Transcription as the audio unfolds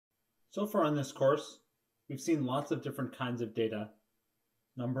So far in this course, we've seen lots of different kinds of data,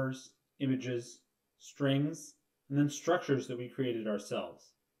 numbers, images, strings, and then structures that we created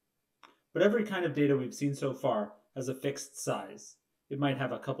ourselves. But every kind of data we've seen so far has a fixed size. It might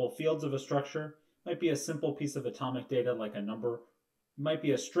have a couple fields of a structure, might be a simple piece of atomic data like a number, it might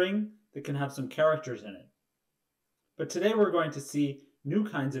be a string that can have some characters in it. But today we're going to see new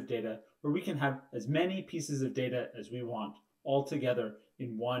kinds of data where we can have as many pieces of data as we want all together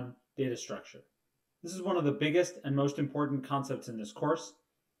in one data structure. This is one of the biggest and most important concepts in this course,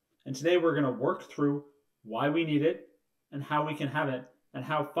 and today we're going to work through why we need it and how we can have it, and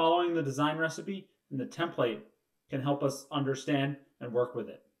how following the design recipe and the template can help us understand and work with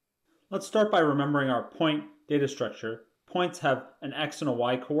it. Let's start by remembering our point data structure. Points have an x and a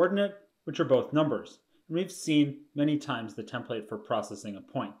y coordinate, which are both numbers, and we've seen many times the template for processing a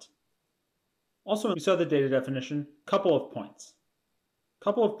point. Also, we saw the data definition, couple of points.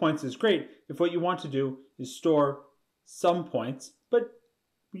 Couple of points is great if what you want to do is store some points, but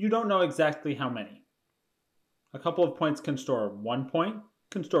you don't know exactly how many. A couple of points can store 1 point,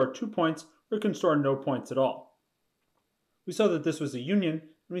 can store 2 points, or can store no points at all. We saw that this was a union, and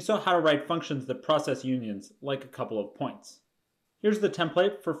we saw how to write functions that process unions like a couple of points. Here's the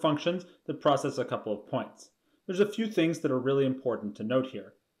template for functions that process a couple of points. There's a few things that are really important to note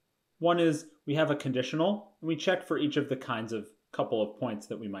here. One is we have a conditional, and we check for each of the kinds of couple of points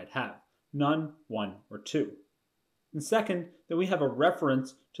that we might have, none, 1, or 2. And second, that we have a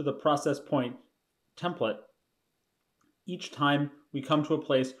reference to the process point template each time we come to a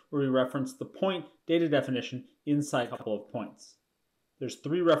place where we reference the point data definition inside a couple of points. There's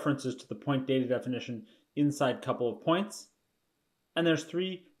 3 references to the point data definition inside couple of points, and there's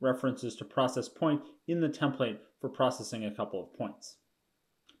 3 references to process point in the template for processing a couple of points.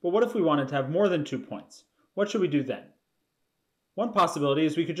 But what if we wanted to have more than 2 points? What should we do then? One possibility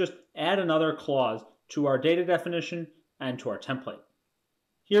is we could just add another clause to our data definition and to our template.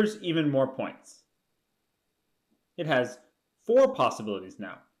 Here's even more points. It has 4 possibilities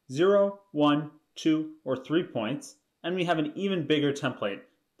now, 0, 1, 2, or 3 points, and we have an even bigger template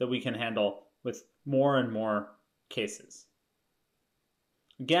that we can handle with more and more cases.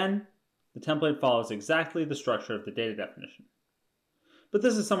 Again, the template follows exactly the structure of the data definition. But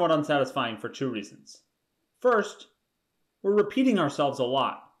this is somewhat unsatisfying for 2 reasons. First, we're repeating ourselves a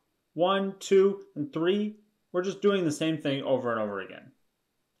lot. 1, 2, and 3, we're just doing the same thing over and over again.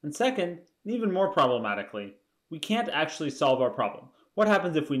 And second, and even more problematically, we can't actually solve our problem. What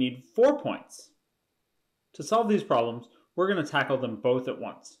happens if we need 4 points? To solve these problems, we're going to tackle them both at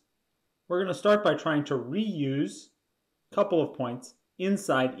once. We're going to start by trying to reuse a couple of points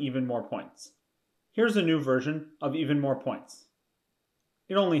inside even more points. Here's a new version of even more points.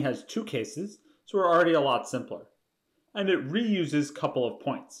 It only has 2 cases, so we're already a lot simpler. And it reuses couple of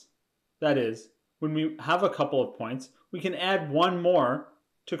points. That is, when we have a couple of points, we can add 1 more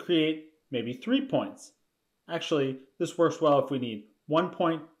to create maybe 3 points. Actually, this works well if we need 1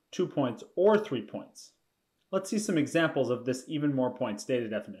 point, 2 points, or 3 points. Let's see some examples of this even more points data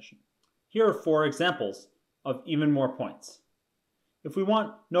definition. Here are 4 examples of even more points. If we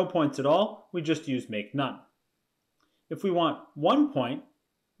want no points at all, we just use make none. If we want 1 point,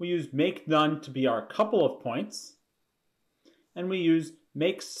 we use make none to be our couple of points, and we use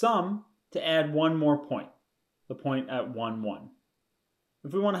make sum to add 1 more point, the point at 1, 1.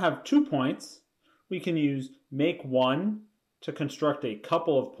 If we want to have 2 points, we can use make 1 to construct a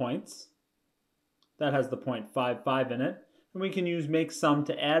couple of points. That has the point 5, 5 in it. And we can use make sum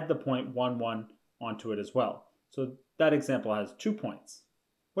to add the point 1, 1 onto it as well. So that example has 2 points.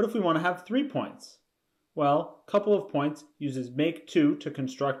 What if we want to have 3 points? Well, couple of points uses make 2 to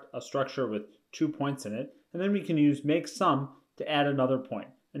construct a structure with 2 points in it. And then we can use make sum to add another point.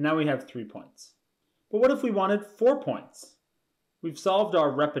 And now we have 3 points. But what if we wanted 4 points? We've solved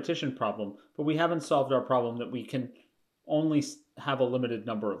our repetition problem, but we haven't solved our problem that we can only have a limited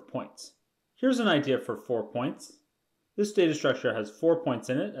number of points. Here's an idea for 4 points. This data structure has 4 points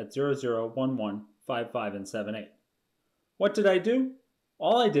in it at 0, 0, 1, 1, 5, 5, and 7, 8. What did I do?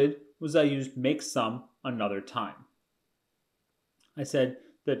 All I did was I used make sum another time. I said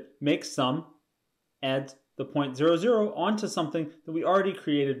that make sum adds the point 0, 0 onto something that we already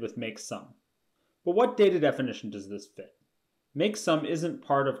created with make sum. But what data definition does this fit? Make sum isn't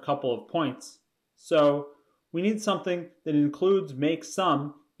part of couple of points, so we need something that includes make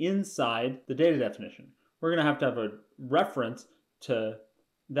sum inside the data definition. We're going to have a reference to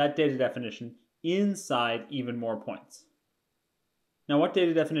that data definition inside even more points. Now, what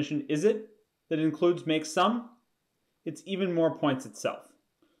data definition is it that includes make sum? It's even more points itself.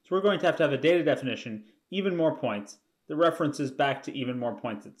 So we're going to have a data definition, even more points, that references back to even more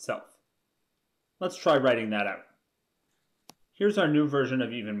points itself. Let's try writing that out. Here's our new version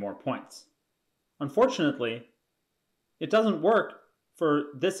of even more points. Unfortunately, it doesn't work for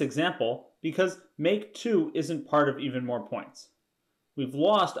this example because make 2 isn't part of even more points. We've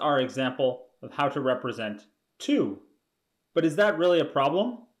lost our example of how to represent 2. But is that really a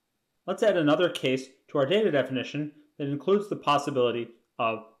problem? Let's add another case to our data definition that includes the possibility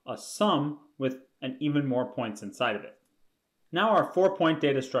of a sum with an even more points inside of it. Now our 4-point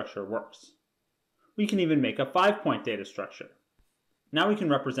data structure works. We can even make a 5-point data structure. Now we can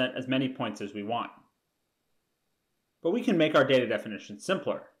represent as many points as we want. But we can make our data definition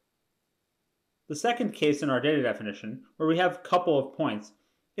simpler. The second case in our data definition, where we have a couple of points,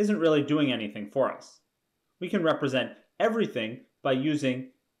 isn't really doing anything for us. We can represent everything by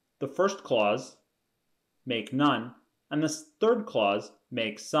using the first clause, make none, and the third clause,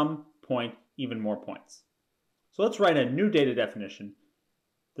 make some point even more points. So let's write a new data definition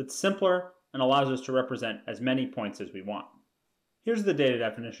that's simpler and allows us to represent as many points as we want. Here's the data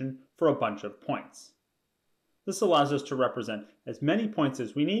definition for a bunch of points. This allows us to represent as many points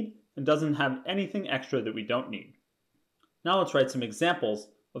as we need and doesn't have anything extra that we don't need. Now let's write some examples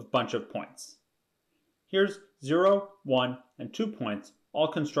of bunch of points. Here's 0, 1, and 2 points,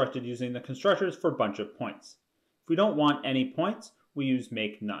 all constructed using the constructors for bunch of points. If we don't want any points, we use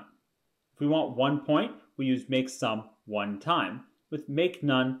make none. If we want 1 point, we use make some 1 time, with make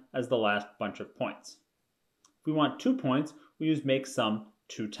none as the last bunch of points. If we want 2 points, we use make some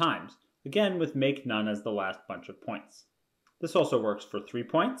 2 times, again with make none as the last bunch of points. This also works for 3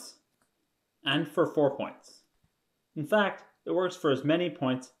 points and for 4 points. In fact, it works for as many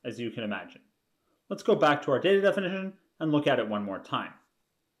points as you can imagine. Let's go back to our data definition and look at it one more time.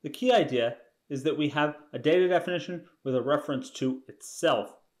 The key idea is that we have a data definition with a reference to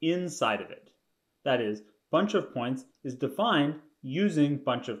itself inside of it. That is, bunch of points is defined using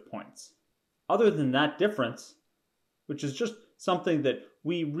bunch of points. Other than that difference, which is just something that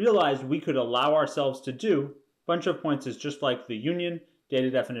we realized we could allow ourselves to do, bunch of points is just like the union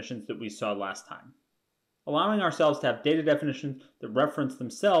data definitions that we saw last time. Allowing ourselves to have data definitions that reference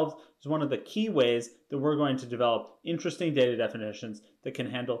themselves is one of the key ways that we're going to develop interesting data definitions that can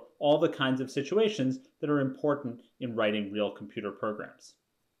handle all the kinds of situations that are important in writing real computer programs.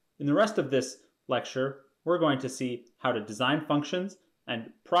 In the rest of this lecture, we're going to see how to design functions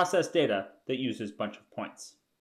and process data that uses bunch of points.